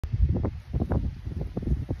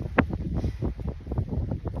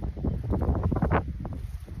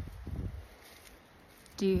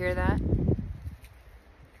Do you hear that?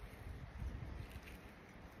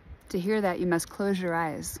 To hear that, you must close your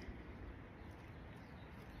eyes.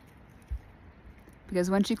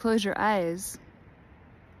 Because once you close your eyes,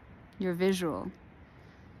 your visual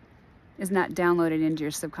is not downloaded into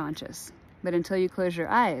your subconscious. But until you close your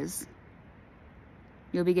eyes,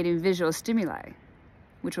 you'll be getting visual stimuli,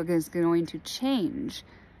 which is going to change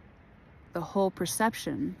the whole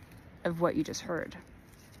perception of what you just heard.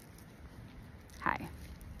 Hi.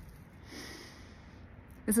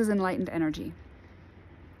 This is enlightened energy.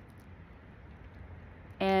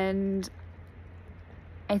 And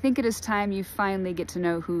I think it is time you finally get to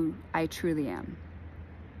know who I truly am.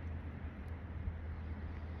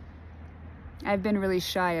 I've been really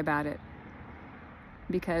shy about it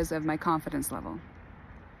because of my confidence level.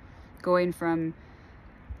 Going from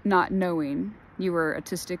not knowing you were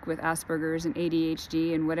autistic with Asperger's and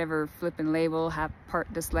ADHD and whatever flippin' label, half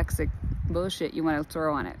part dyslexic bullshit you want to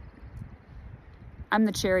throw on it. I'm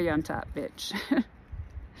the cherry on top, bitch.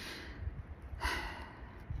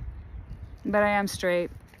 But I am straight,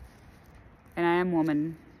 and I am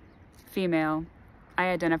woman, female. I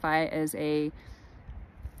identify as a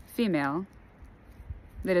female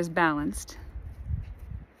that is balanced,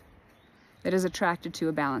 that is attracted to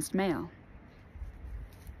a balanced male.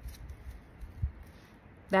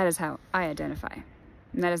 That is how I identify.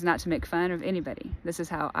 And that is not to make fun of anybody. This is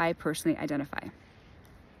how I personally identify.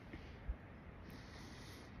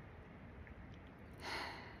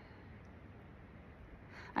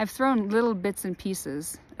 I've thrown little bits and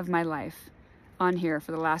pieces of my life on here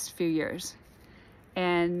for the last few years,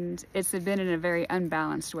 and it's been in a very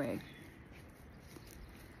unbalanced way.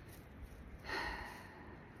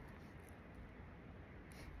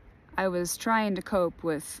 I was trying to cope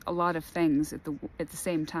with a lot of things at the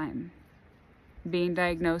same time. Being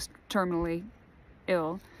diagnosed terminally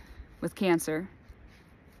ill with cancer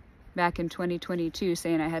back in 2022,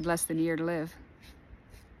 saying I had less than a year to live.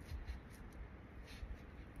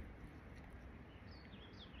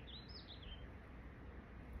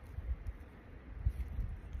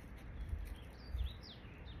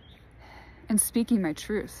 And speaking my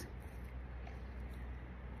truth,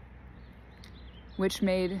 which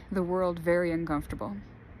made the world very uncomfortable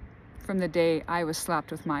from the day I was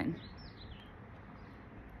slapped with mine.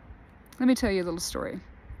 Let me tell you a little story.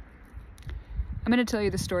 I'm going to tell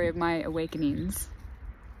you the story of my awakenings,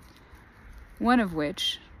 one of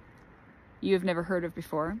which you have never heard of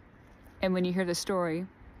before, and when you hear the story,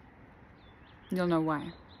 you'll know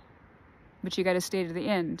why. But you got to stay to the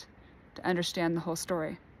end to understand the whole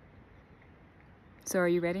story. So are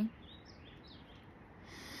you ready?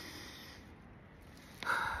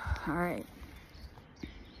 All right.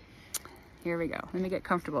 Here we go. Let me get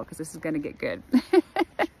comfortable because this is going to get good.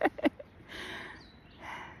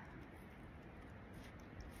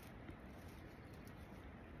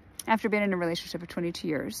 After being in a relationship of 22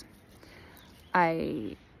 years,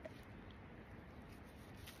 I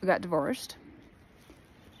got divorced.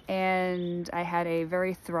 And I had a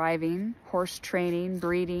very thriving horse training,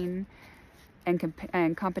 breeding,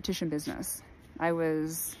 and competition business. I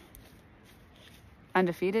was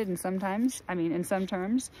undefeated in some terms.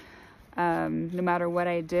 No matter what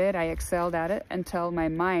I did, I excelled at it until my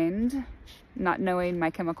mind, not knowing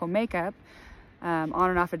my chemical makeup, on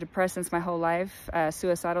and off of depressants my whole life,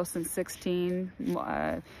 suicidal since 16,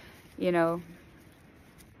 you know,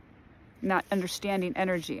 not understanding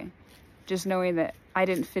energy, just knowing that I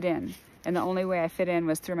didn't fit in. And the only way I fit in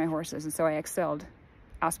was through my horses. And so I excelled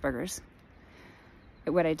Asperger's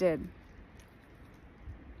at what I did.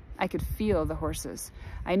 I could feel the horses.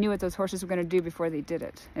 I knew what those horses were going to do before they did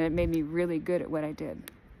it. And it made me really good at what I did.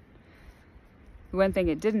 The one thing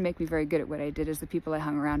it didn't make me very good at what I did is the people I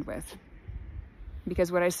hung around with.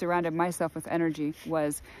 Because what I surrounded myself with energy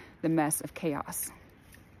was the mess of chaos.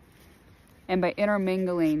 And by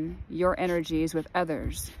intermingling your energies with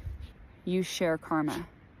others, you share karma.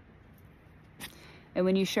 And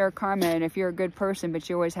when you share karma, and if you're a good person, but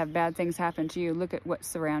you always have bad things happen to you, look at what's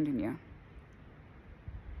surrounding you.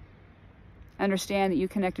 Understand that you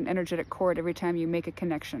connect an energetic cord every time you make a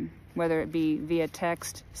connection, whether it be via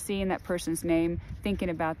text, seeing that person's name, thinking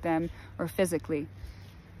about them, or physically.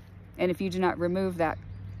 And if you do not remove that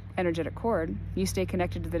energetic cord, you stay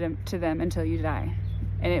connected to them until you die.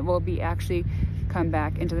 And it will be actually come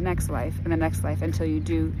back into the next life and the next life until you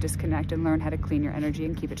do disconnect and learn how to clean your energy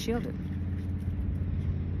and keep it shielded.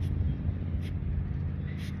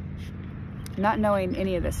 Not knowing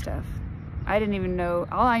any of this stuff. I didn't even know,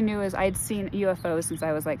 all I knew is I'd seen UFOs since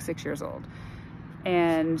I was like 6 years old.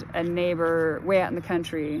 And a neighbor way out in the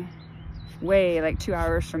country, way like 2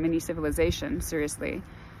 hours from any civilization, seriously,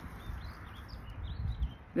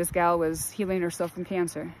 This gal was healing herself from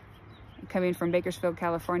cancer, coming from Bakersfield,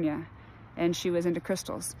 California, and she was into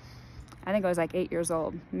crystals. I think I was like 8 years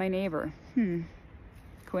old. My neighbor.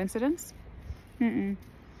 Coincidence?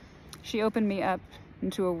 She opened me up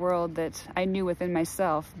into a world that I knew within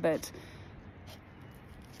myself, but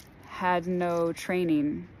had no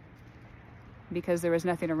training, because there was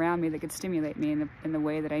nothing around me that could stimulate me in the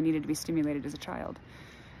way that I needed to be stimulated as a child.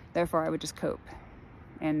 Therefore, I would just cope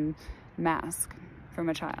and mask from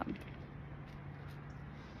a child.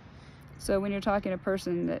 So when you're talking to a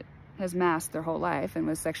person that has masked their whole life and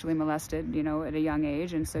was sexually molested, you know, at a young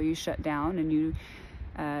age, and so you shut down and you,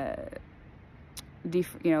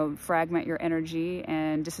 fragment your energy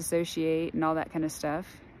and disassociate and all that kind of stuff,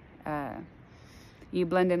 you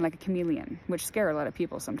blend in like a chameleon, which scare a lot of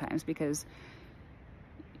people sometimes, because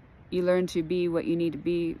you learn to be what you need to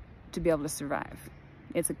be able to survive.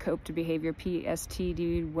 It's a cope to behavior,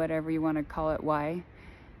 PSTD, whatever you want to call it, why?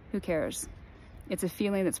 Who cares? It's a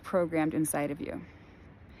feeling that's programmed inside of you.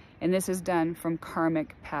 And this is done from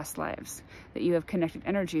karmic past lives that you have connected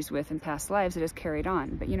energies with in past lives that has carried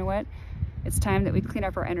on. But you know what? It's time that we clean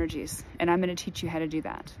up our energies, and I'm going to teach you how to do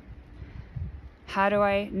that. How do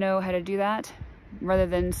I know how to do that? Rather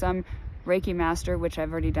than some Reiki master, which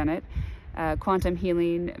I've already done it, quantum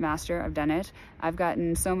healing master, I've done it. I've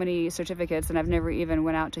gotten so many certificates, and I've never even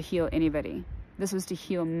went out to heal anybody. This was to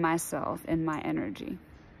heal myself and my energy.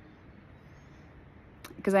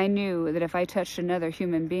 Because I knew that if I touched another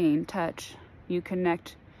human being, you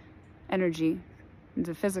connect energy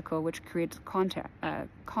into physical, which creates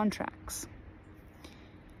contracts.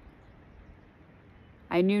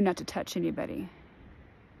 I knew not to touch anybody,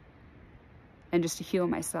 and just to heal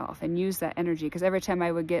myself and use that energy. Because every time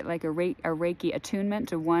I would get like a Reiki attunement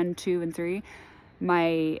to 1, 2, and 3,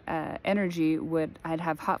 my energy I'd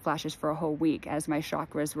have hot flashes for a whole week as my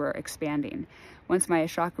chakras were expanding. Once my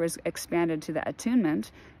chakras expanded to the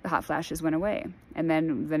attunement, the hot flashes went away. And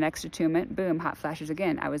then the next attunement, boom, hot flashes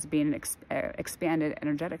again. I was being expanded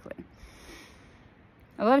energetically.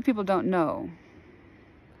 A lot of people don't know,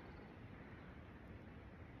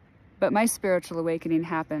 but my spiritual awakening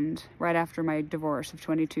happened right after my divorce of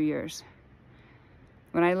 22 years.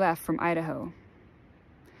 When I left from Idaho,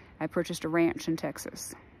 I purchased a ranch in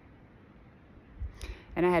Texas.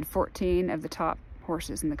 And I had 14 of the top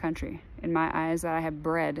horses in the country. In my eyes, that I had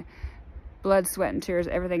bred, blood, sweat, and tears,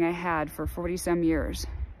 everything I had for 40-some years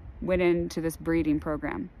went into this breeding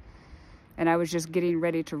program. And I was just getting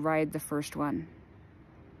ready to ride the first one.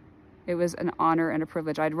 It was an honor and a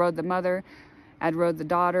privilege. I'd rode the mother, I'd rode the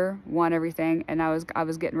daughter, won everything, and I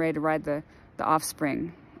was getting ready to ride the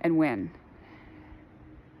offspring and win.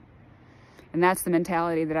 And that's the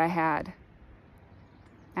mentality that I had.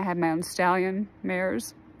 I had my own stallion,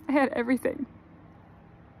 mares. I had everything.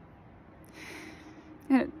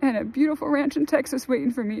 And a beautiful ranch in Texas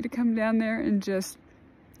waiting for me to come down there and just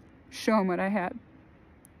show them what I had.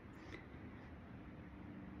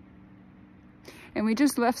 And we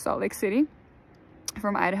just left Salt Lake City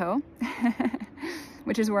from Idaho,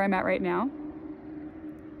 which is where I'm at right now.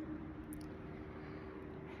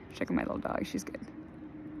 Check on my little dog, she's good.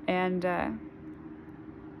 And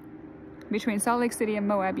between Salt Lake City and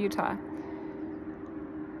Moab, Utah,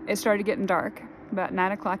 it started getting dark, about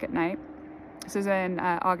 9 o'clock at night. This is in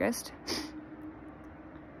August.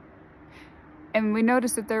 And we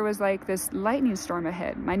noticed that there was like this lightning storm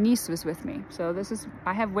ahead. My niece was with me, so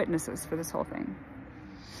I have witnesses for this whole thing.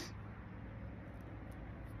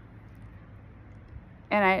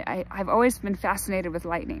 And I've always been fascinated with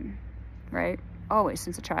lightning, right? Always,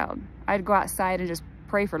 since a child. I'd go outside and just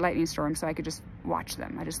pray for lightning storms so I could just watch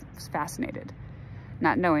them. I just was fascinated,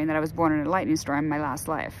 not knowing that I was born in a lightning storm in my last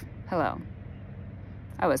life. Hello.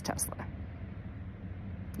 I was Tesla.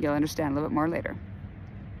 You'll understand a little bit more later.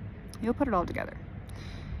 You'll put it all together.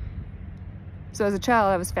 So as a child,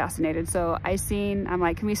 I was fascinated. So I'm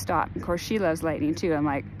like, can we stop? Of course, she loves lightning too. I'm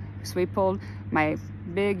like, so we pulled my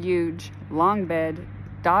big, huge, long bed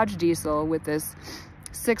Dodge diesel with this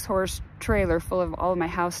 6-horse trailer full of all of my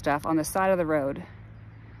house stuff on the side of the road.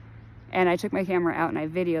 And I took my camera out and I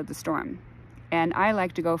videoed the storm. And I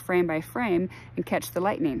like to go frame by frame and catch the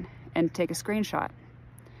lightning and take a screenshot.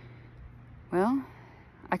 Well,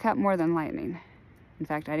 I caught more than lightning. In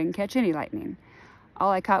fact, I didn't catch any lightning.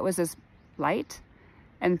 All I caught was this light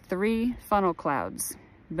and 3 funnel clouds.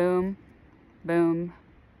 Boom, boom,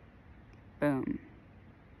 boom.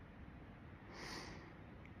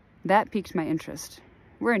 That piqued my interest.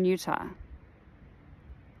 We're in Utah.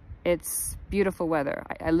 It's beautiful weather.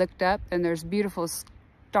 I looked up and there's beautiful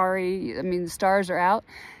the stars are out.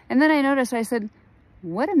 And then I noticed, I said,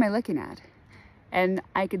 what am I looking at? And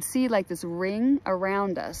I could see like this ring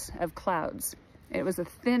around us of clouds. It was a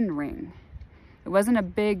thin ring. It wasn't a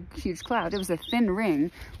big, huge cloud. It was a thin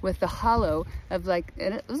ring with the hollow of like,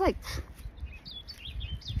 it was like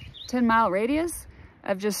 10-mile radius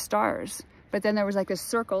of just stars. But then there was like a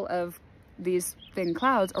circle of these thin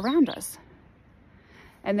clouds around us.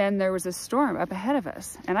 And then there was a storm up ahead of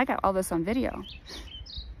us. And I got all this on video.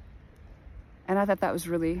 And I thought that was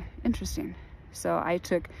really interesting. So I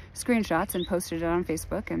took screenshots and posted it on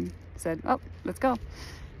Facebook and said, oh, let's go.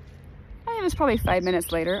 And it was probably 5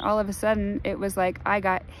 minutes later. All of a sudden, it was like I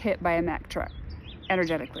got hit by a Mack truck,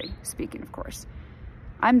 energetically speaking, of course.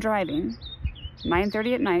 I'm driving,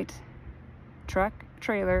 9:30 at night, truck,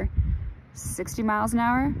 trailer, 60 miles an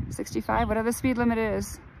hour, 65, whatever the speed limit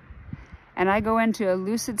is. And I go into a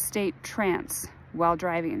lucid state trance while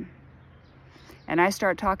driving. And I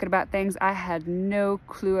start talking about things I had no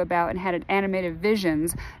clue about and had animated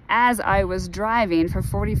visions as I was driving for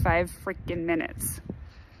 45 freaking minutes.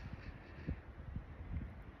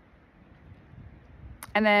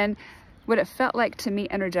 And then what it felt like to me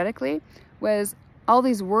energetically was all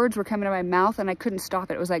these words were coming out of my mouth and I couldn't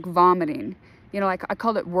stop it. It was like vomiting. You know, like I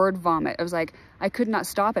called it word vomit. It was like, I could not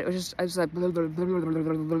stop it. It was just, I was like, blah, blah, blah, blah,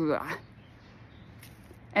 blah, blah, blah.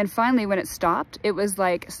 And finally, when it stopped, it was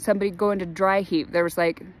like somebody going to dry heap. There was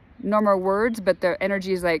like no more words, but their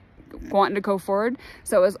energy is like wanting to go forward.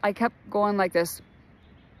 So it was, I kept going like this,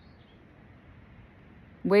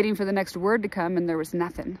 waiting for the next word to come, and there was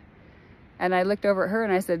nothing. And I looked over at her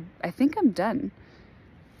and I said, I think I'm done.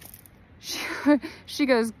 She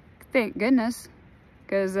goes, thank goodness,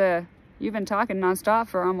 because you've been talking nonstop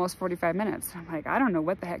for almost 45 minutes. I'm like, I don't know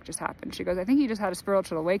what the heck just happened. She goes, I think you just had a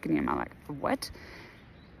spiritual awakening. And I'm like, what?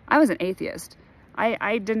 I was an atheist.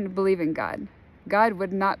 I didn't believe in God. God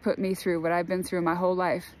would not put me through what I've been through my whole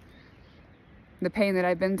life, the pain that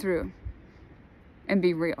I've been through, and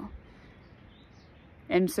be real.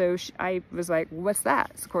 And so I was like, what's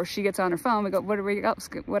that? So of course, she gets on her phone. We go,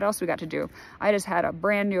 what else we got to do? I just had a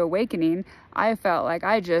brand new awakening. I felt like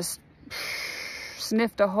I just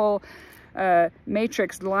sniffed a whole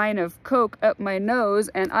Matrix line of Coke up my nose,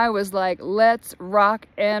 and I was like, let's rock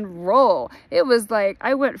and roll. It was like,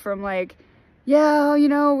 I went from like, yeah, you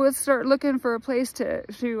know, we'll start looking for a place to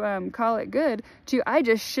call it good, to I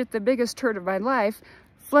just shit the biggest turd of my life,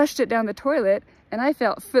 flushed it down the toilet, and I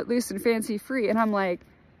felt footloose and fancy free. And I'm like,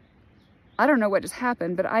 I don't know what just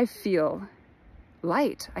happened, but I feel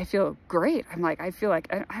light. I feel great. I'm like, I feel like,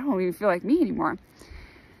 I don't even feel like me anymore.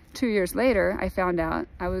 2 years later, I found out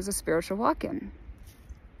I was a spiritual walk-in.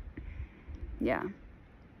 Yeah.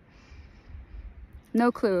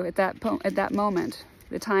 No clue at that moment,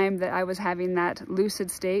 the time that I was having that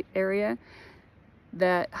lucid state area,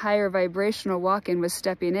 that higher vibrational walk-in was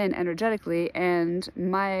stepping in energetically, and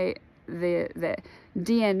the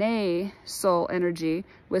DNA soul energy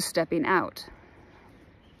was stepping out.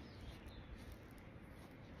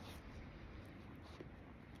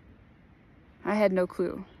 I had no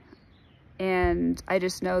clue. And I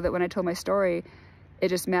just know that when I told my story, it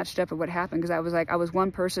just matched up with what happened, because I was like, I was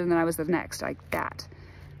one person, then I was the next, like that.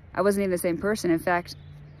 I wasn't even the same person. In fact,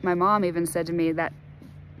 my mom even said to me that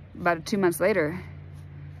about 2 months later,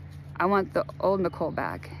 I want the old Nicole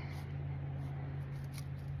back.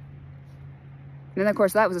 And then of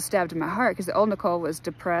course that was a stab to my heart, because the old Nicole was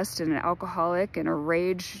depressed and an alcoholic and a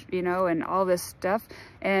rage, you know, and all this stuff,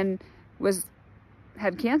 and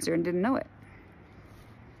had cancer and didn't know it.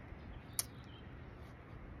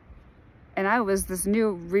 And I was this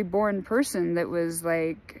new reborn person that was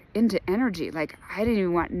like into energy. Like I didn't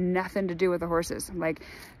even want nothing to do with the horses. Like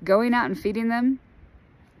going out and feeding them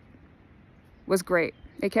was great.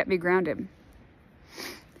 It kept me grounded.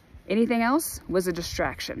 Anything else was a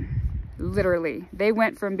distraction. Literally. They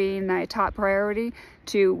went from being my top priority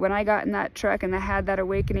to when I got in that truck and I had that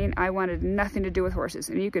awakening, I wanted nothing to do with horses.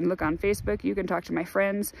 And you can look on Facebook, you can talk to my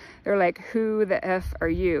friends. They're like, who the F are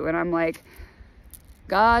you? And I'm like,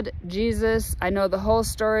 God, Jesus, I know the whole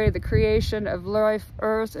story, the creation of life,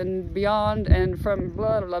 earth, and beyond, and from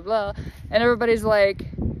blah, blah, blah. And everybody's like,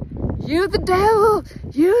 you the devil,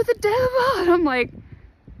 you the devil. And I'm like,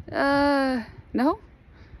 no,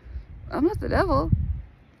 I'm not the devil.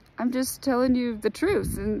 I'm just telling you the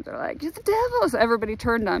truth. And they're like, you're the devil. So everybody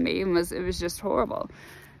turned on me. It was just horrible.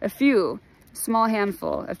 A few, small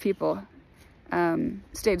handful of people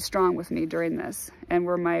stayed strong with me during this and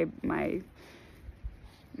were my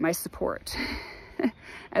support.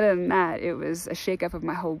 Other than that, it was a shakeup of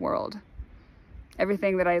my whole world.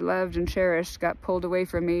 Everything that I loved and cherished got pulled away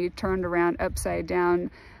from me, turned around, upside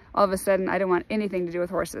down. All of a sudden, I didn't want anything to do with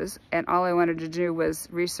horses, and all I wanted to do was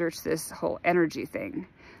research this whole energy thing.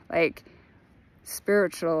 Like,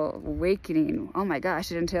 spiritual awakening. Oh my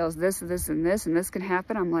gosh, it entails this, this, and this can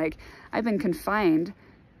happen. I'm like, I've been confined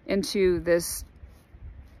into this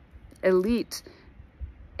elite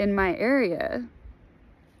in my area,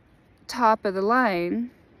 top of the line,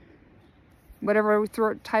 whatever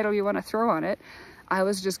title you want to throw on it. I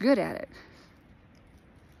was just good at it.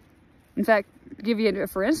 In fact, to give you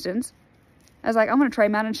for instance, I was like, I'm going to try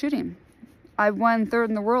mountain shooting. I won 3rd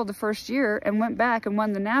in the world the first year and went back and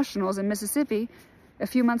won the nationals in Mississippi a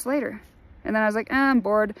few months later. And then I was like, I'm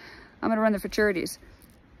bored. I'm going to run the futurities.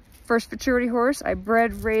 First futurity horse, I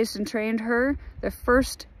bred, raised, and trained her. The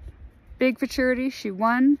first big futurity, she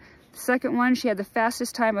won. The second one, she had the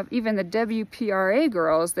fastest time of even the WPRA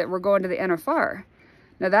girls that were going to the NFR.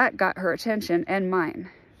 Now that got her attention and mine.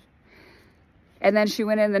 And then she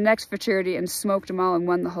went in the next futurity and smoked them all and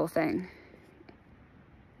won the whole thing.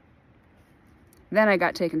 Then I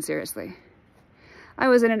got taken seriously. I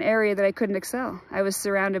was in an area that I couldn't excel. I was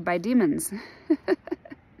surrounded by demons.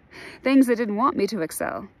 Things that didn't want me to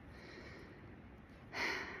excel.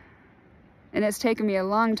 And it's taken me a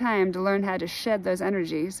long time to learn how to shed those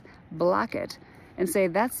energies, block it, and say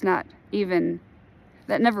that's not even,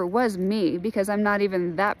 that never was me, because I'm not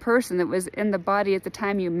even that person that was in the body at the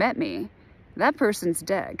time you met me. That person's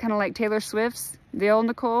dead. Kind of like Taylor Swift's, the old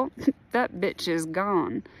Nicole. That bitch is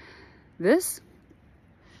gone. This,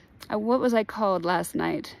 what was I called last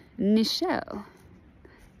night? Nichelle.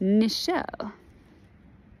 Nichelle.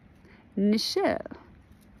 Nichelle.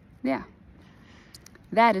 Yeah.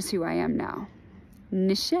 That is who I am now.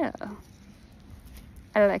 Nichelle.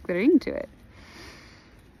 I like the ring to it.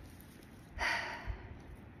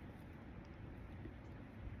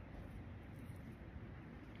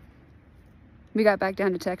 We got back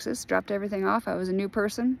down to Texas, dropped everything off. I was a new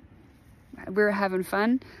person. We were having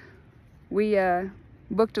fun. We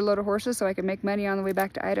booked a load of horses so I could make money on the way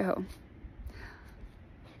back to Idaho.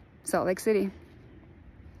 Salt Lake City.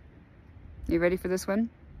 You ready for this one?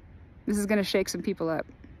 This is gonna shake some people up.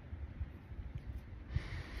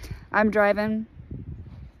 I'm driving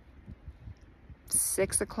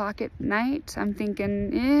 6 o'clock at night. I'm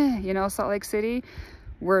thinking, you know, Salt Lake City,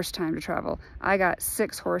 worst time to travel. I got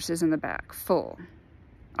 6 horses in the back, full.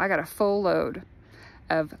 I got a full load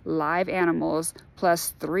of live animals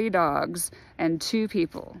plus 3 dogs and 2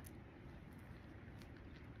 people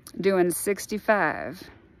doing 65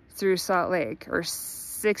 through Salt Lake, or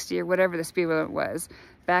 60 or whatever the speed limit was,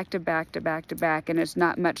 back to back to back to back, and there's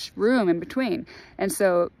not much room in between. And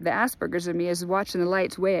so the Asperger's in me is watching the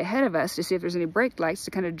lights way ahead of us to see if there's any brake lights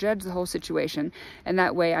to kind of judge the whole situation, and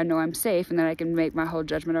that way I know I'm safe, and then I can make my whole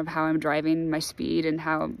judgment of how I'm driving, my speed, and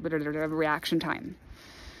how reaction time.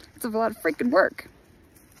 It's a lot of freaking work.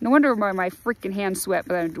 No wonder why my freaking hands sweat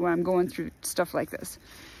when I'm going through stuff like this.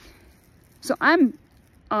 So I'm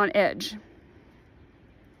on edge,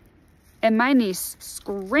 and my niece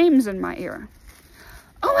screams in my ear,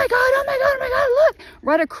 "Oh my God, oh my God, oh my God, look!"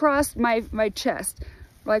 Right across my chest,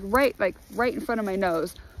 like right in front of my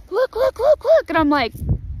nose. "Look, look, look, look!" And I'm like,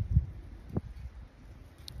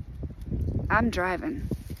 I'm driving,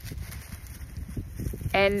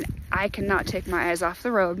 and I cannot take my eyes off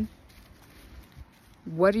the road.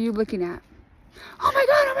 What are you looking at? "Oh my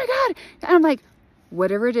God, oh my God!" And I'm like,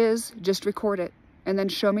 whatever it is, just record it and then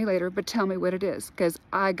show me later, but tell me what it is, because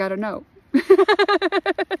I gotta know.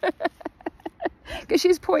 Because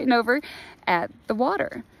she's pointing over at the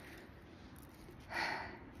water.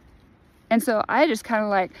 And so I just kind of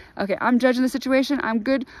like, okay, I'm judging the situation. I'm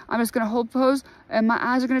good. I'm just going to hold pose, and my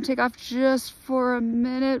eyes are going to take off just for a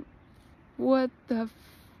minute. What the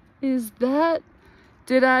is that?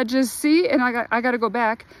 Did I just see? And I got to go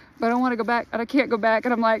back, but I don't want to go back, and I can't go back.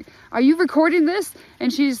 And I'm like, are you recording this?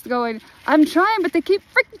 And she's going, I'm trying, but they keep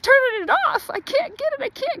freaking turning it off. I can't get it. I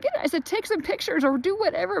can't get it. I said, take some pictures or do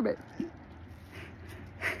whatever, but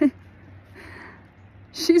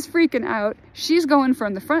she's freaking out. She's going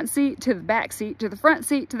from the front seat to the back seat to the front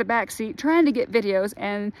seat to the back seat, trying to get videos,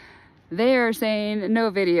 and they are saying,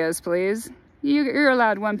 no videos, please. You're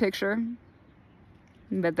allowed 1 picture,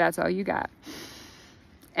 but that's all you got.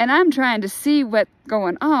 And I'm trying to see what's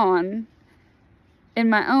going on in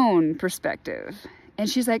my own perspective. And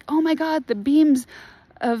she's like, oh my God, the beams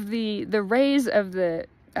of the rays of the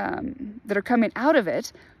that are coming out of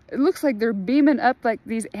it, it looks like they're beaming up like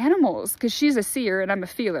these animals, because she's a seer and I'm a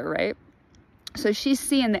feeler, right? So she's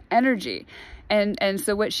seeing the energy, and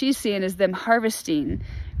so what she's seeing is them harvesting,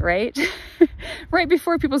 right? Right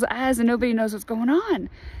before people's eyes, and nobody knows what's going on.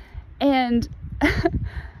 And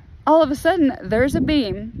all of a sudden there's a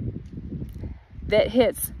beam that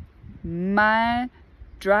hits my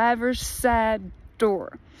driver's side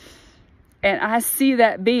door. And I see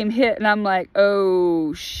that beam hit and I'm like,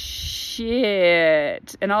 oh shit.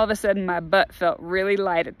 And all of a sudden my butt felt really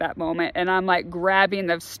light at that moment. And I'm like grabbing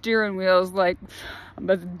the steering wheels like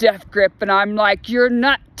a death grip. And I'm like, you're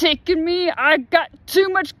not taking me. I got too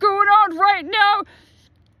much going on right now.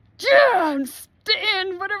 Yeah,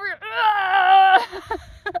 stand, whatever. Ah!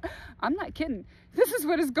 I'm not kidding. This is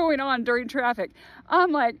what is going on during traffic.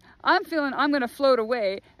 I'm like, I'm feeling I'm going to float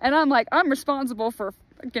away. And I'm like, I'm responsible for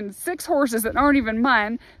fucking 6 horses that aren't even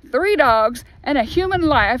mine, 3 dogs, and a human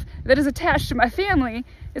life that is attached to my family.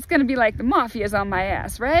 It's going to be like the mafia's on my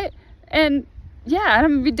ass, right? And yeah, I'm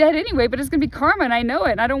going to be dead anyway, but it's going to be karma and I know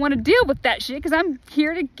it. And I don't want to deal with that shit because I'm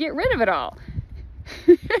here to get rid of it all.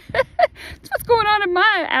 That's what's going on in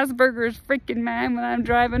my Asperger's freaking mind when I'm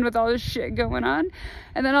driving with all this shit going on.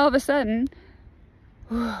 And then all of a sudden,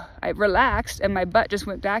 I relaxed and my butt just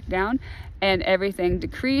went back down and everything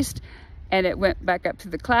decreased and it went back up to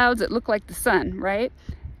the clouds. It looked like the sun, right?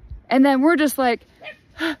 And then we're just like,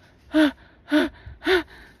 and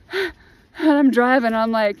I'm driving,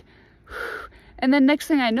 I'm like, and then next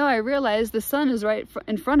thing I know, I realize the sun is right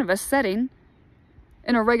in front of us setting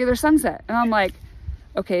in a regular sunset. And I'm like,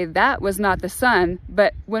 okay, that was not the sun.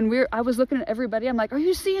 But when I was looking at everybody, I'm like, are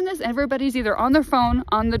you seeing this? And everybody's either on their phone,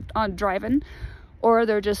 on driving, or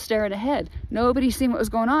they're just staring ahead. Nobody's seen what was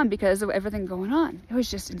going on because of everything going on. It was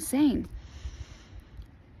just insane.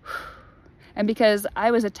 And because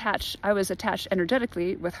I was attached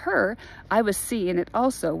energetically with her, I was seeing it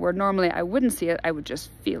also, where normally I wouldn't see it, I would just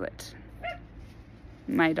feel it.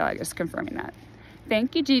 My dog is confirming that.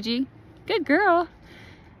 Thank you, Gigi. Good girl.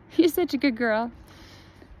 You're such a good girl.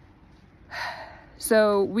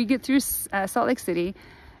 So we get through Salt Lake City,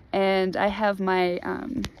 and I have my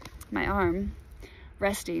my arm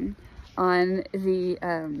resting on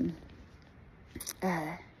the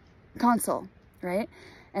console, right?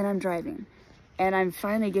 And I'm driving, and I'm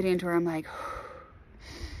finally getting to where I'm like,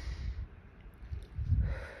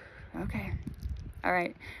 okay, all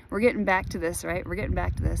right, we're getting back to this, right? We're getting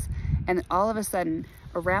back to this. And all of a sudden,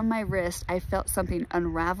 around my wrist, I felt something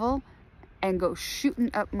unravel and go shooting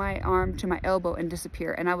up my arm to my elbow and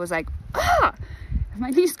disappear. And I was like, ah! And my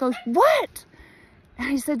niece goes, what? And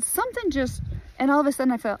I said, something just, and all of a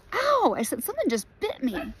sudden I felt, ow! I said, something just bit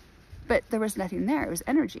me. But there was nothing there. It was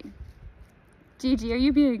energy. Gigi, are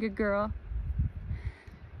you being a good girl?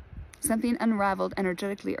 Something unraveled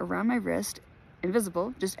energetically around my wrist,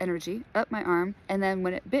 invisible, just energy, up my arm. And then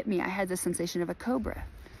when it bit me, I had the sensation of a cobra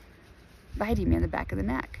biting me in the back of the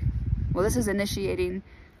neck. Well, this is initiating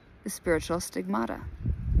the spiritual stigmata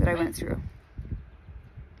that I went through.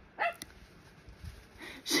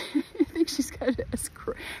 I think she's got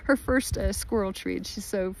her first squirrel treat. She's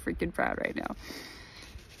so freaking proud right now.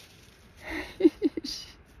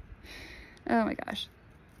 Oh my gosh.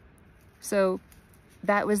 So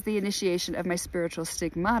that was the initiation of my spiritual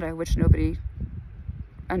stigmata, which nobody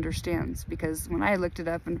understands, because when I looked it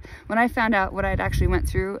up and when I found out what I'd actually went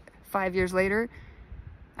through 5 years later,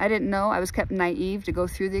 I didn't know. I was kept naive to go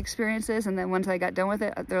through the experiences. And then once I got done with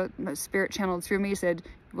it, the spirit channeled through me, said,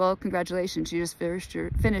 well, congratulations, you just finished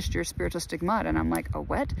your spiritual stigmata. And I'm like, oh,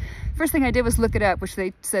 what? First thing I did was look it up, which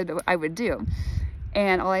they said I would do.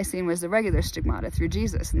 And all I seen was the regular stigmata through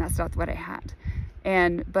Jesus. And that's not what I had.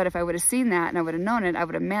 But if I would have seen that and I would have known it, I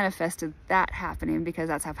would have manifested that happening, because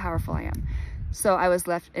that's how powerful I am. So I was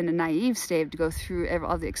left in a naive state to go through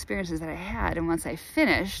all the experiences that I had. And once I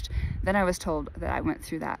finished, then I was told that I went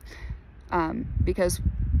through that. Because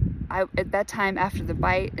at that time, after the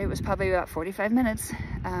bite, it was probably about 45 minutes,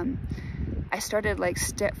 I started like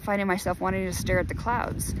finding myself wanting to stare at the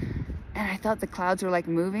clouds. And I thought the clouds were like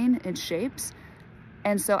moving in shapes.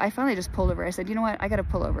 And so I finally just pulled over. I said, you know what? I got to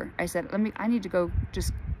pull over. I said, I need to go,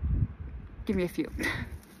 just give me a few.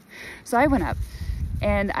 So I went up,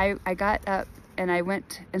 and I got up, and I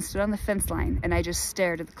went and stood on the fence line, and I just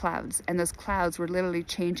stared at the clouds. And those clouds were literally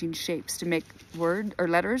changing shapes to make word or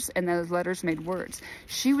letters, and those letters made words.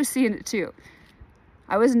 She was seeing it too.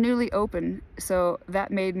 I was newly open, so that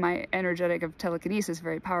made my energetic of telekinesis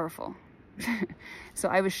very powerful. So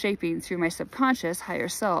I was shaping through my subconscious higher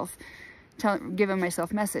self, giving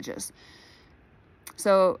myself messages.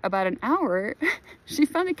 So about an hour, she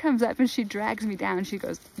finally comes up and she drags me down. She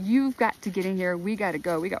goes, you've got to get in here. We got to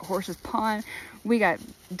go. We got horses pawing. We got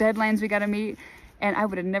deadlines we got to meet. And I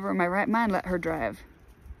would have never in my right mind let her drive.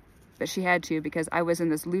 But she had to, because I was in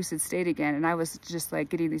this lucid state again. And I was just like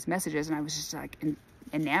getting these messages, and I was just like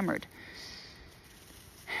enamored.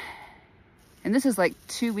 And this is like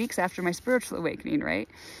 2 weeks after my spiritual awakening, right?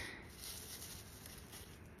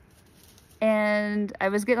 And I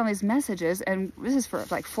was getting all these messages, and this is for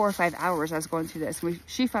like 4 or 5 hours I was going through this.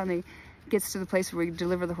 She finally gets to the place where we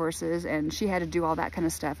deliver the horses, and she had to do all that kind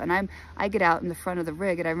of stuff. And I get out in the front of the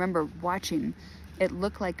rig, and I remember watching it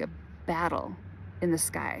look like a battle in the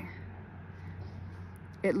sky.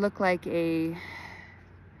 It looked like a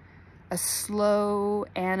slow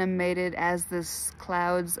animated as this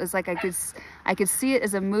clouds. It's like I could see it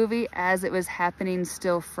as a movie as it was happening,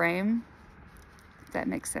 still frame, if that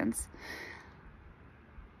makes sense.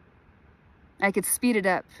 I could speed it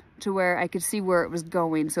up to where I could see where it was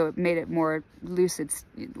going, so it made it more lucid,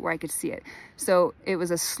 where I could see it. So it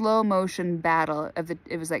was a slow motion battle of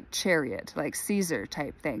it was like chariot, like Caesar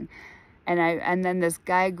type thing. And then this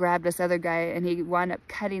guy grabbed this other guy, and he wound up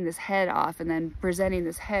cutting this head off and then presenting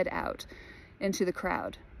this head out into the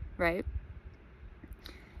crowd, right?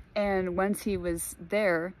 And once he was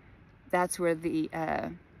there, that's where the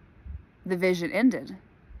vision ended.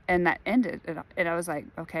 And that ended, and I was like,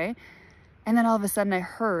 okay. And then all of a sudden I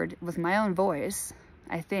heard with my own voice,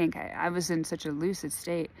 I think, I was in such a lucid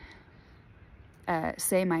state,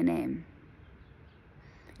 say my name.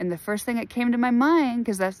 And the first thing that came to my mind,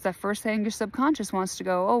 because that's the first thing your subconscious wants to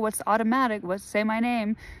go, oh, what's automatic? What's say my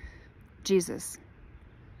name? Jesus.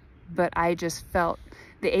 But I just felt,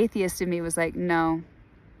 the atheist in me was like, no.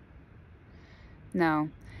 No.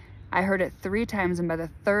 I heard it 3 times, and by the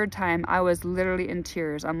 3rd time, I was literally in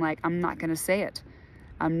tears. I'm like, I'm not going to say it.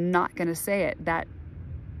 I'm not going to say it. That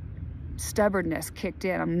stubbornness kicked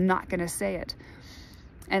in. I'm not going to say it.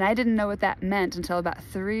 And I didn't know what that meant until about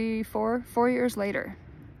 4 years later,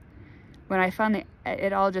 when I finally,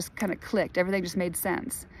 it all just kind of clicked. Everything just made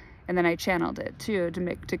sense. And then I channeled it too,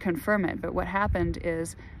 to confirm it. But what happened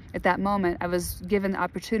is, at that moment, I was given the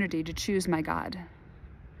opportunity to choose my God.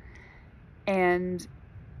 And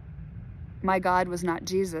my God was not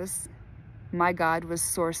Jesus. My God was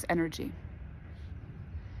source energy.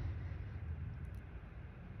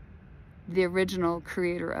 The original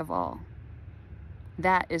creator of all.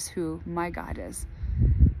 That is who my God is.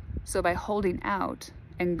 So by holding out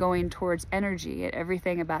and going towards energy and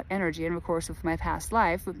everything about energy, and of course with my past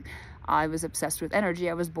life, I was obsessed with energy.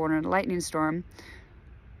 I was born in a lightning storm.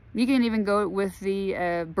 You can even go with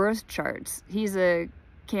the birth charts. He's a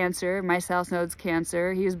Cancer, my south node's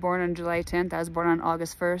Cancer. He was born on July 10th. I was born on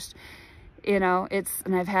August 1st. You know,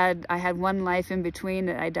 and I had one life in between.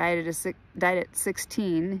 I died at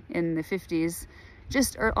 16 in the 50s,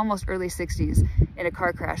 almost early 60s, in a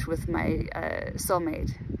car crash with my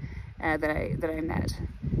soulmate that I met.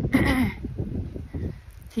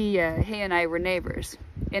 He and I were neighbors,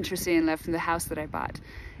 interesting enough, from the house that I bought.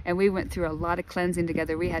 And we went through a lot of cleansing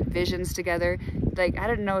together. We had visions together. Like, I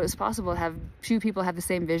didn't know it was possible to have 2 people have the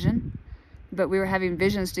same vision, but we were having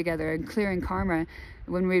visions together and clearing karma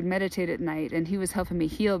when we'd meditate at night. And he was helping me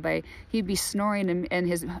heal he'd be snoring, and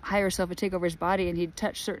his higher self would take over his body, and he'd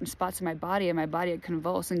touch certain spots in my body, and my body would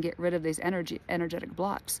convulse and get rid of these energetic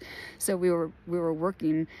blocks. So we were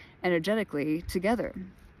working energetically together.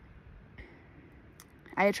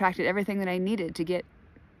 I attracted everything that I needed to get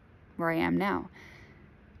where I am now.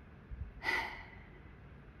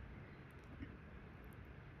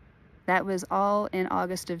 That was all in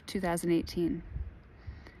August of 2018.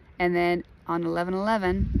 And then on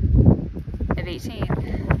 11/11 of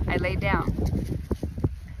 18, I laid down.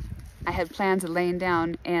 I had plans of laying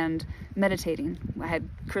down and meditating. I had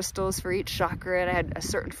crystals for each chakra, and I had a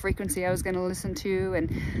certain frequency I was going to listen to,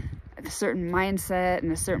 and a certain mindset,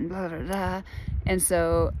 and a certain blah, blah, blah. And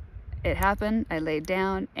so it happened. I laid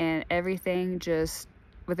down, and everything just,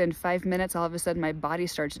 within 5 minutes, all of a sudden my body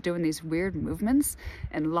starts doing these weird movements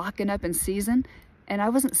and locking up in season. And I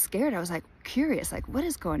wasn't scared. I was like curious, like, what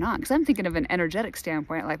is going on? Because I'm thinking of an energetic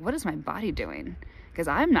standpoint, like, what is my body doing? Because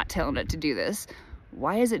I'm not telling it to do this.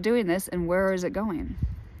 Why is it doing this, and where is it going?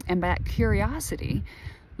 And that curiosity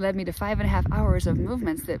led me to 5.5 hours of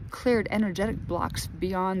movements that cleared energetic blocks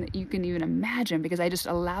beyond that you can even imagine, because I just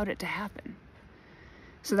allowed it to happen.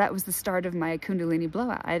 So that was the start of my Kundalini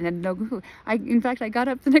blowout. I had no clue. In fact, I got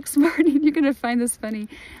up the next morning. You're gonna find this funny.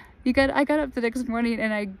 I got up the next morning,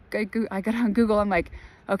 and I got on Google. I'm like,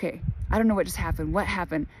 okay, I don't know what just happened. What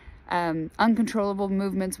happened? Uncontrollable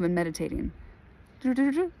movements when meditating.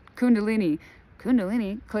 Kundalini,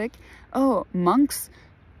 click. Oh, monks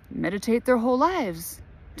meditate their whole lives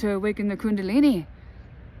to awaken the Kundalini,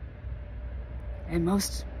 and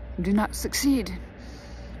most do not succeed.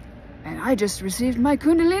 And I just received my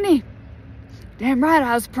Kundalini. Damn right,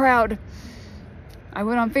 I was proud. I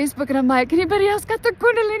went on Facebook, and I'm like, anybody else got their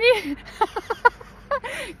Kundalini?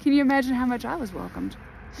 Can you imagine how much I was welcomed?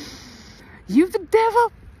 You the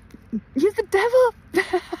devil! You the devil!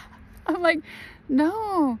 I'm like,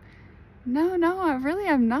 no, I really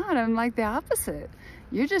am not. I'm like the opposite.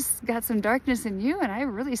 You just got some darkness in you, and I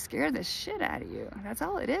really scared the shit out of you. That's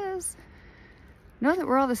all it is. Know that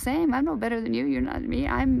we're all the same. I'm no better than you. You're not me.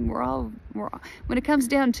 We're all. When it comes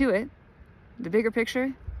down to it, the bigger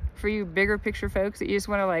picture, for you bigger picture folks that you just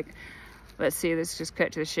want to like, let's see, let's just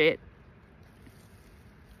cut to the shit.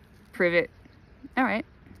 Prove it. All right.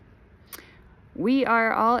 We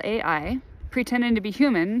are all AI, pretending to be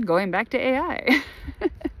human, going back to AI.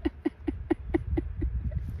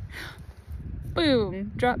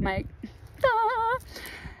 Boom, drop mic. Ah.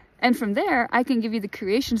 And from there, I can give you the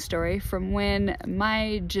creation story from when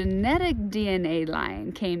my genetic DNA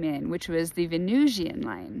line came in, which was the Venusian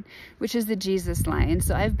line, which is the Jesus line.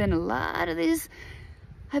 So I've been a lot of these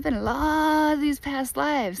past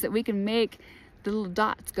lives that we can make the little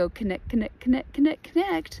dots go connect, connect, connect, connect,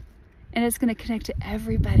 connect. And it's going to connect to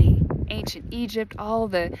everybody. Ancient Egypt, all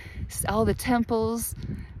the temples.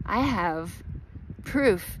 I have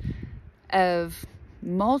proof of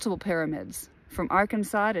multiple pyramids from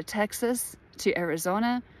Arkansas to Texas to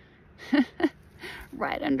Arizona,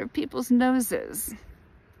 right under people's noses.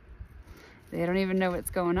 They don't even know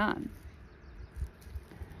what's going on.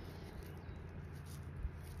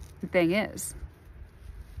 The thing is,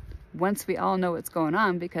 once we all know what's going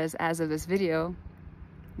on, because as of this video,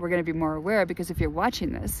 we're going to be more aware, because if you're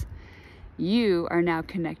watching this, you are now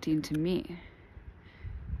connecting to me.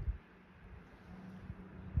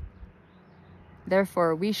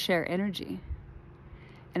 Therefore, we share energy.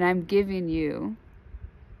 And I'm giving you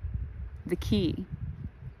the key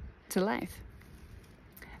to life.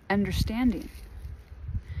 Understanding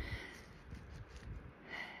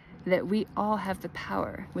that we all have the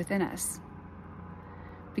power within us.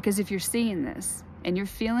 Because if you're seeing this and you're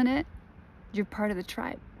feeling it, you're part of the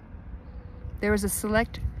tribe. There was a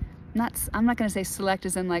select, I'm not going to say select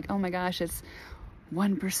as in like, oh my gosh, it's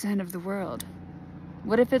 1% of the world.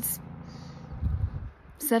 What if it's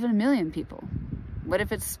 7 million people? What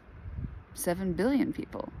if it's 7 billion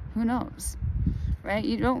people? Who knows, right?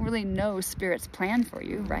 You don't really know Spirit's plan for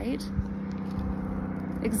you, right?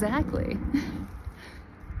 Exactly.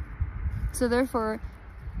 So therefore,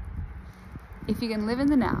 if you can live in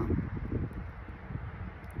the now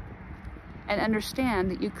and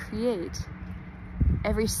understand that you create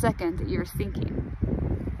every second that you're thinking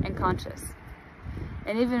and conscious,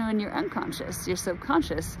 and even when you're unconscious, your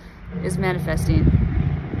subconscious is manifesting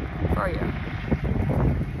for you.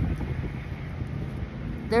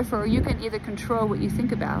 Therefore, you can either control what you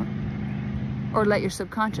think about or let your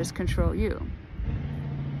subconscious control you.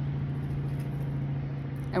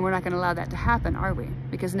 And we're not going to allow that to happen, are we?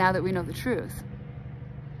 Because now that we know the truth,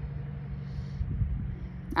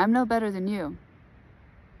 I'm no better than you.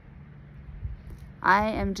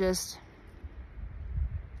 I am just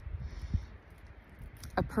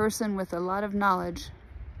a person with a lot of knowledge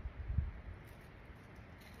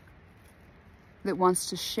that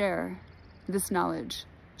wants to share this knowledge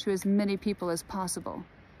to as many people as possible,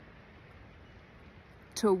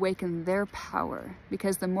 to awaken their power,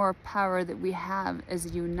 because the more power that we have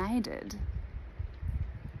as united,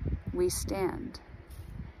 we stand.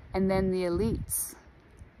 And then the elites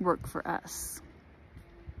work for us.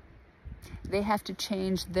 They have to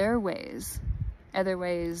change their ways.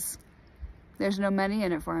 Otherwise, there's no money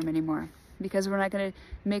in it for them anymore, because we're not going to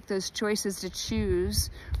make those choices to choose.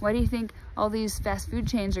 Why do you think all these fast food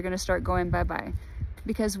chains are going to start going bye-bye?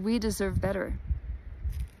 Because we deserve better.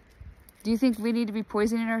 Do you think we need to be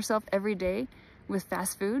poisoning ourselves every day with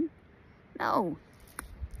fast food? No.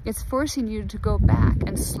 It's forcing you to go back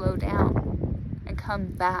and slow down and come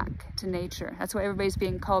back to nature. That's why everybody's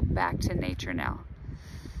being called back to nature now.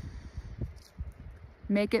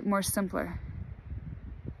 Make it more simpler.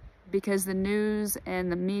 Because the news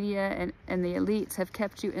and the media and the elites have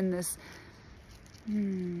kept you in this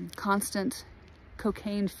constant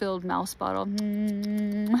cocaine-filled mouse bottle.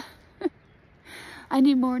 I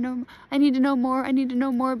need more. No, I need to know more. I need to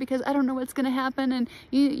know more because I don't know what's going to happen. And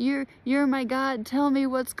you're my God. Tell me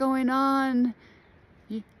what's going on.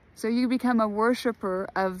 So you become a worshiper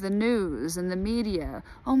of the news and the media.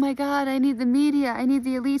 Oh my God, I need the media. I need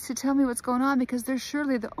the elites to tell me what's going on because they're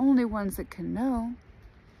surely the only ones that can know.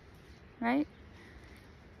 Right?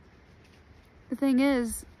 The thing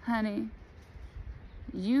is, honey,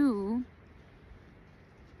 you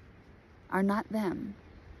are not them.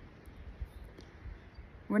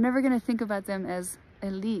 We're never going to think about them as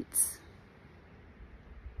elites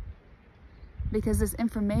because this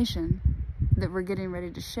information that we're getting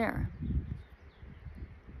ready to share,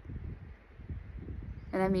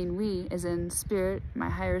 and I mean we as in spirit, my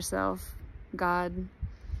higher self, God,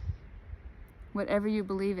 whatever you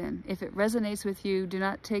believe in, if it resonates with you, do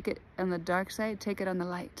not take it on the dark side, take it on the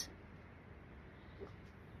light.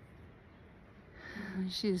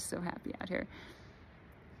 She's so happy out here.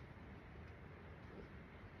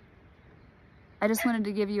 I just wanted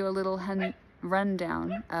to give you a little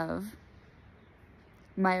rundown of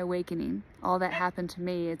my awakening, all that happened to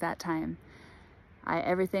me at that time.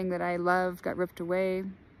 Everything that I loved got ripped away.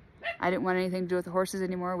 I didn't want anything to do with the horses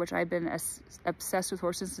anymore, which I've been obsessed with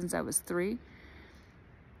horses since I was 3.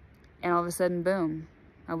 And all of a sudden, boom,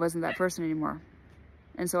 I wasn't that person anymore.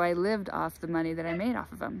 And so I lived off the money that I made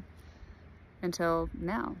off of them until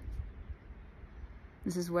now.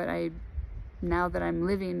 This is what now that I'm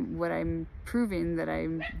living, what I'm proving that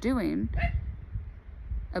I'm doing,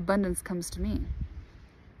 abundance comes to me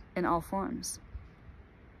in all forms.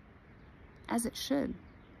 As it should.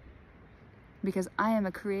 Because I am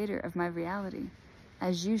a creator of my reality,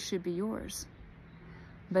 as you should be yours.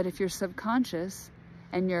 But if your subconscious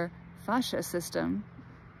and your fascia system,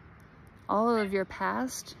 all of your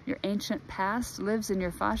past, your ancient past, lives in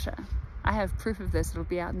your fascia. I have proof of this. It'll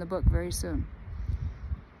be out in the book very soon.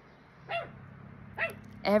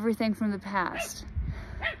 Everything from the past.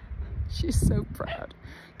 She's so proud.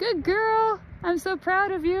 Good girl. I'm so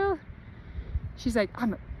proud of you. She's like,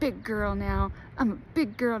 I'm a big girl now. I'm a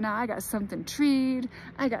big girl now. I got something treed.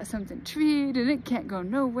 I got something treed, and it can't go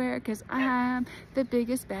nowhere because I'm the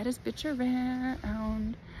biggest, baddest bitch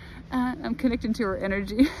around. I'm connecting to her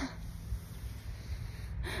energy.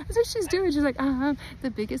 That's what she's doing. She's like, I'm the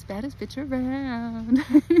biggest, baddest bitch around.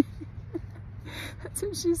 That's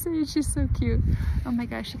what she's saying. She's so cute. Oh my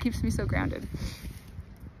gosh, she keeps me so grounded.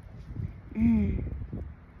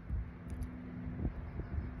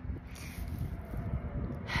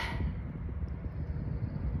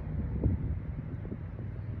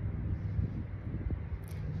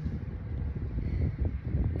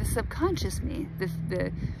 The subconscious me,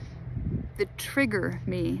 the trigger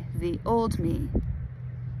me, the old me,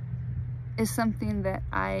 is something that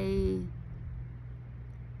I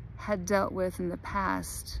had dealt with in the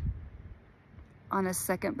past on a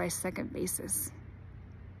second-by-second basis.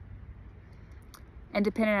 And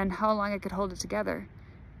depending on how long I could hold it together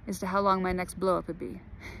as to how long my next blow-up would be.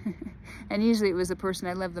 And usually it was the person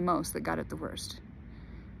I loved the most that got it the worst.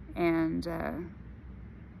 And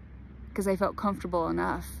because I felt comfortable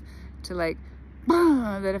enough to like,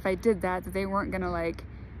 that if I did that, that they weren't gonna like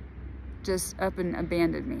just up and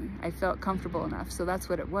abandon me. I felt comfortable enough. So that's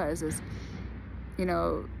what it was, is, you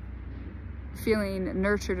know, feeling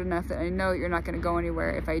nurtured enough that I know you're not going to go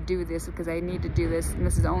anywhere if I do this, because I need to do this, and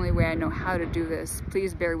this is the only way I know how to do this.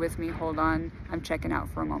 Please bear with me. Hold on. I'm checking out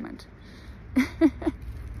for a moment.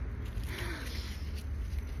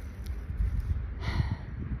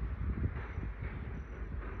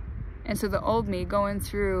 And so the old me going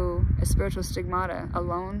through a spiritual stigmata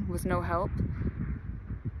alone with no help,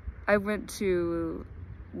 I went to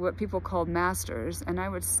what people called masters, and I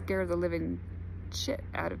would scare the living shit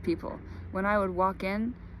out of people. When I would walk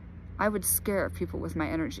in, I would scare people with my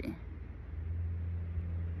energy.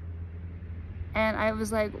 And I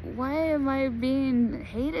was like, why am I being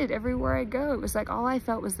hated everywhere I go? It was like all I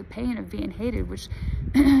felt was the pain of being hated, which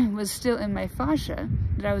was still in my fascia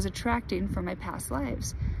that I was attracting from my past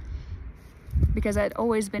lives. Because I'd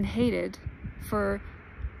always been hated for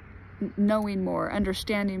knowing more,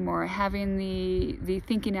 understanding more, having the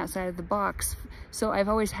thinking outside of the box. So I've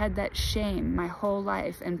always had that shame my whole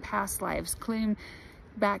life and past lives, clean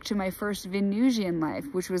back to my first Venusian life,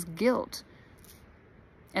 which was guilt.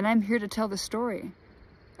 And I'm here to tell the story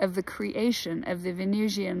of the creation of the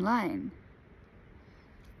Venusian line.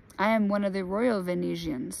 I am one of the royal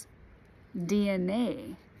Venusians,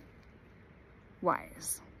 DNA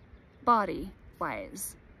wise, body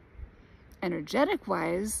wise, energetic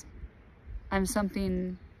wise. I'm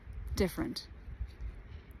something different.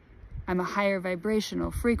 I'm a higher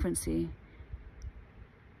vibrational frequency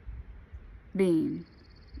being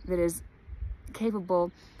that is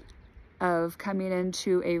capable of coming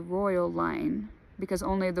into a royal line, because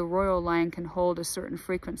only the royal line can hold a certain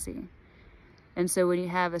frequency. And so when you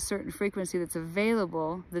have a certain frequency that's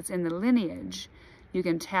available, that's in the lineage, you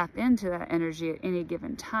can tap into that energy at any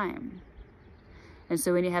given time. And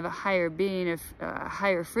so when you have a higher being, a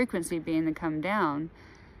higher frequency being, that come down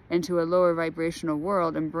into a lower vibrational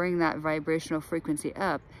world and bring that vibrational frequency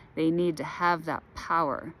up, they need to have that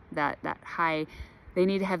power, that high, they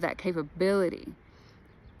need to have that capability.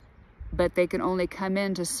 But they can only come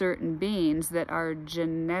into certain beings that are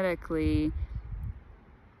genetically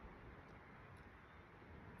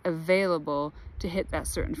available to hit that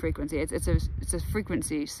certain frequency. It's a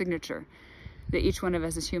frequency signature that each one of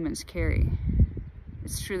us as humans carry.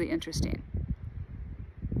 It's truly interesting.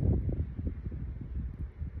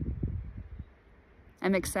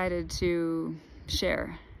 I'm excited to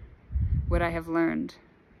share what I have learned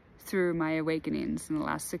through my awakenings in the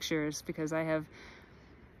last 6 years, because I have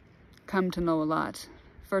come to know a lot.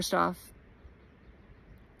 First off,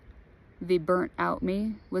 the burnt out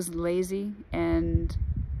me was lazy and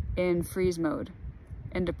in freeze mode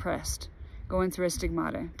and depressed, going through a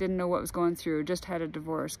stigmata, didn't know what was going through, just had a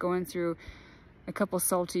divorce, going through a couple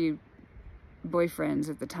salty boyfriends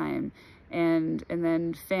at the time, and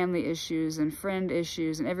then family issues and friend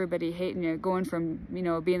issues and everybody hating you, going from, you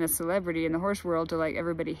know, being a celebrity in the horse world to like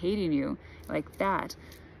everybody hating you like that.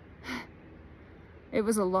 It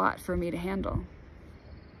was a lot for me to handle.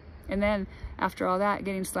 And then after all that,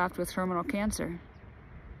 getting slapped with terminal cancer,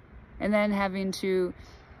 and then having to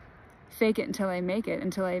fake it until I make it,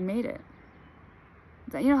 until I made it.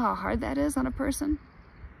 You know how hard that is on a person?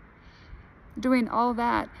 Doing all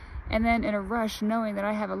that, and then in a rush, knowing that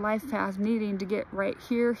I have a life path needing to get right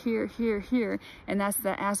here, here, here, here, and that's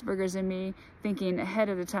the Asperger's in me, thinking ahead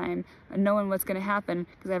of the time, and knowing what's going to happen,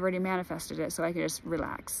 because I've already manifested it, so I can just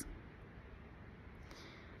relax.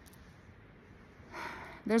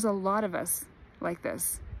 There's a lot of us like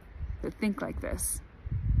this, that think like this.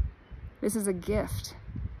 This is a gift.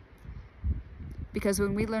 Because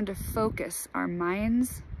when we learn to focus our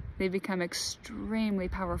minds, they become extremely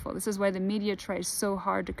powerful. This is why the media tries so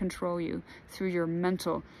hard to control you through your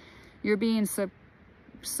mental. You're being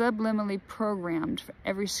subliminally programmed.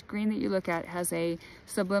 Every screen that you look at has a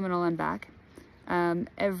subliminal on back.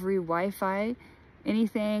 Every Wi-Fi,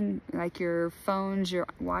 anything like your phones, your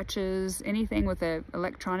watches, anything with an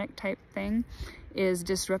electronic type thing is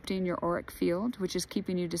disrupting your auric field, which is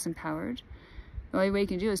keeping you disempowered. The only way you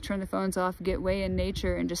can do is turn the phones off, get away in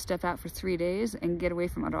nature, and just step out for 3 days and get away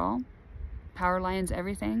from it all. Power lines,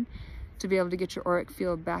 everything, to be able to get your auric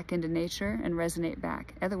field back into nature and resonate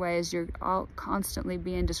back. Otherwise, you're all constantly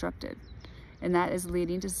being disrupted. And that is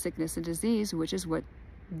leading to sickness and disease, which is what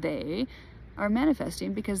they are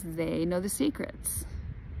manifesting because they know the secrets.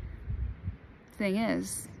 Thing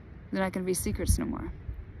is, they're not going to be secrets no more.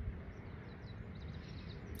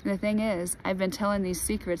 And the thing is, I've been telling these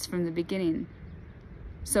secrets from the beginning.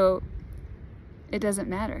 So it doesn't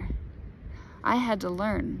matter. I had to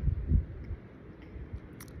learn.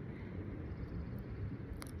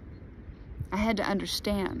 I had to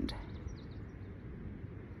understand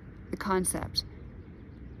the concept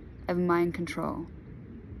of mind control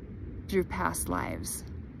through past lives.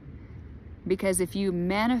 Because if you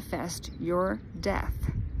manifest your death,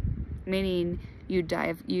 meaning you die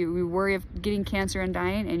of, you worry of getting cancer and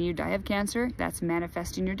dying, and you die of cancer, that's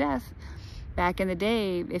manifesting your death. Back in the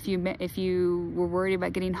day, if you were worried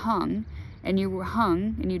about getting hung, and you were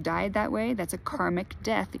hung and you died that way, that's a karmic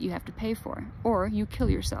death that you have to pay for, or you kill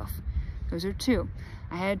yourself. Those are two.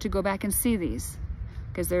 I had to go back and see these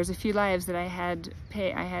because there's a few lives that I had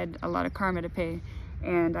a lot of karma to pay,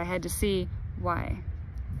 and I had to see why.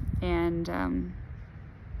 And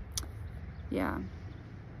yeah,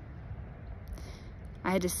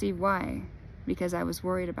 I had to see why, because I was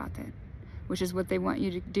worried about that. Which is what they want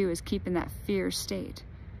you to do, is keep in that fear state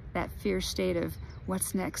of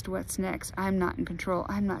what's next, I'm not in control,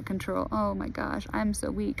 oh my gosh, I'm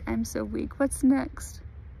so weak, what's next?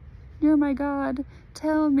 You're my God,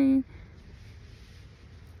 tell me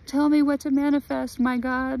what to manifest, my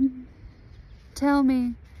God, tell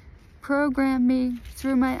me, program me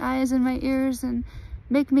through my eyes and my ears and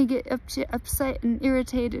make me get upset and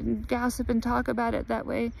irritated and gossip and talk about it. That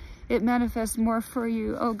way it manifests more for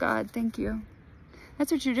you. Oh God, thank you.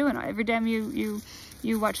 That's what you're doing. Every time you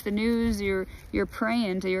watch the news, you're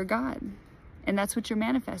praying to your God. And that's what you're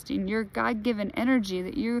manifesting. Your God-given energy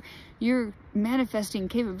that you're manifesting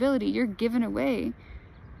capability, you're giving away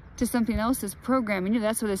to something else that's programming you.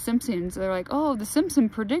 That's what the Simpsons, they're like, oh, the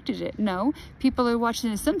Simpsons predicted it. No, people are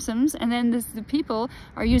watching the Simpsons, and then the people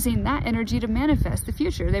are using that energy to manifest the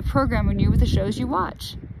future. They're programming you with the shows you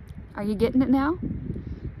watch. Are you getting it now?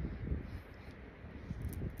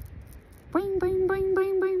 Boing, boing, boing,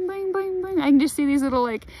 boing, boing, boing, boing, boing. I can just see these little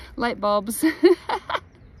like light bulbs.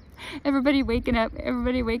 Everybody waking up,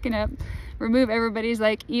 everybody waking up. Remove everybody's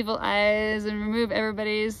like evil eyes and remove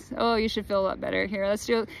everybody's, oh, you should feel a lot better. Let's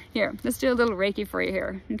do a little Reiki for you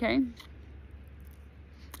here, okay?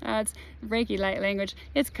 It's Reiki light language.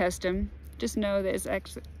 It's custom. Just know that it's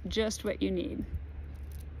actually just what you need.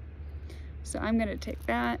 So I'm gonna take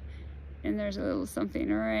that, and there's a little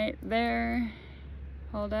something right there.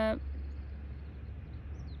 Hold up.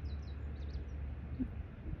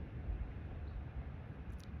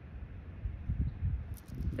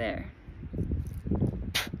 There.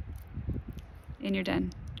 And you're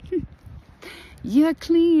done. You're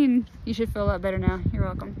clean. You should feel a lot better now. You're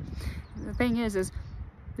welcome. The thing is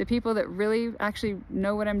The people that really actually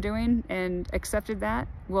know what I'm doing and accepted that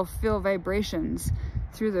will feel vibrations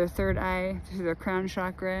through their third eye, through their crown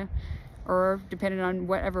chakra, or depending on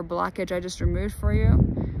whatever blockage I just removed for you.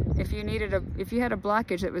 If you had a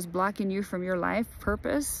blockage that was blocking you from your life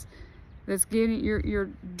purpose, that's getting your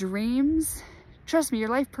dreams, trust me, your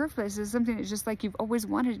life purpose is something that's just like you've always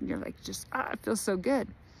wanted, and you're like, just, it feels so good.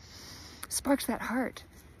 Sparks that heart.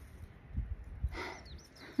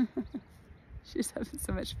 She's having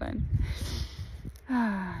so much fun.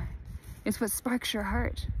 It's what sparks your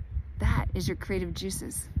heart. That is your creative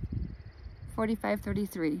juices.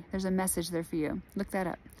 4533. There's a message there for you. Look that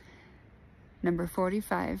up. Number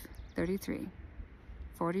 4533.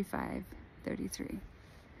 4533.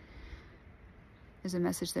 There's a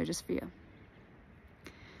message there just for you.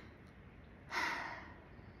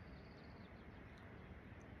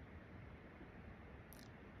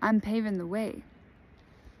 I'm paving the way.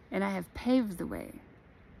 And I have paved the way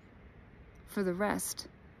for the rest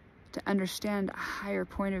to understand a higher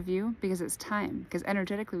point of view, because it's time. Because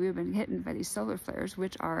energetically, we've been hit by these solar flares,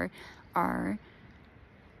 which are our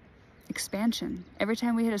expansion. Every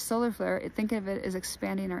time we hit a solar flare, think of it as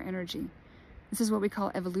expanding our energy. This is what we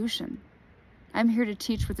call evolution. I'm here to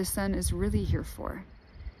teach what the sun is really here for,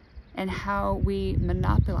 and how we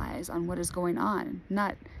monopolize on what is going on,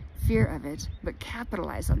 not fear of it, but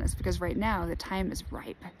capitalize on this, because right now the time is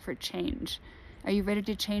ripe for change. Are you ready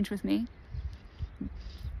to change with me?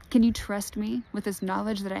 Can you trust me with this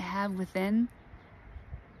knowledge that I have within?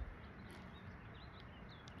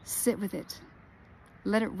 Sit with it.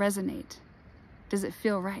 Let it resonate. Does it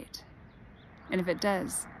feel right? And if it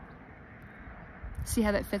does, see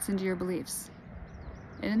how that fits into your beliefs.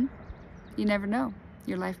 And you never know.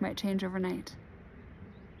 Your life might change overnight.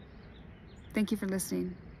 Thank you for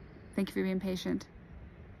listening. Thank you for being patient.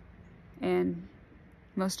 And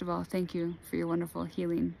most of all, thank you for your wonderful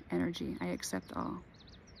healing energy. I accept all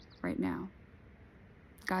right now.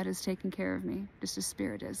 God is taking care of me, just as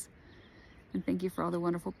Spirit is. And thank you for all the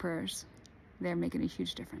wonderful prayers. They're making a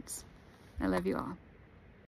huge difference. I love you all.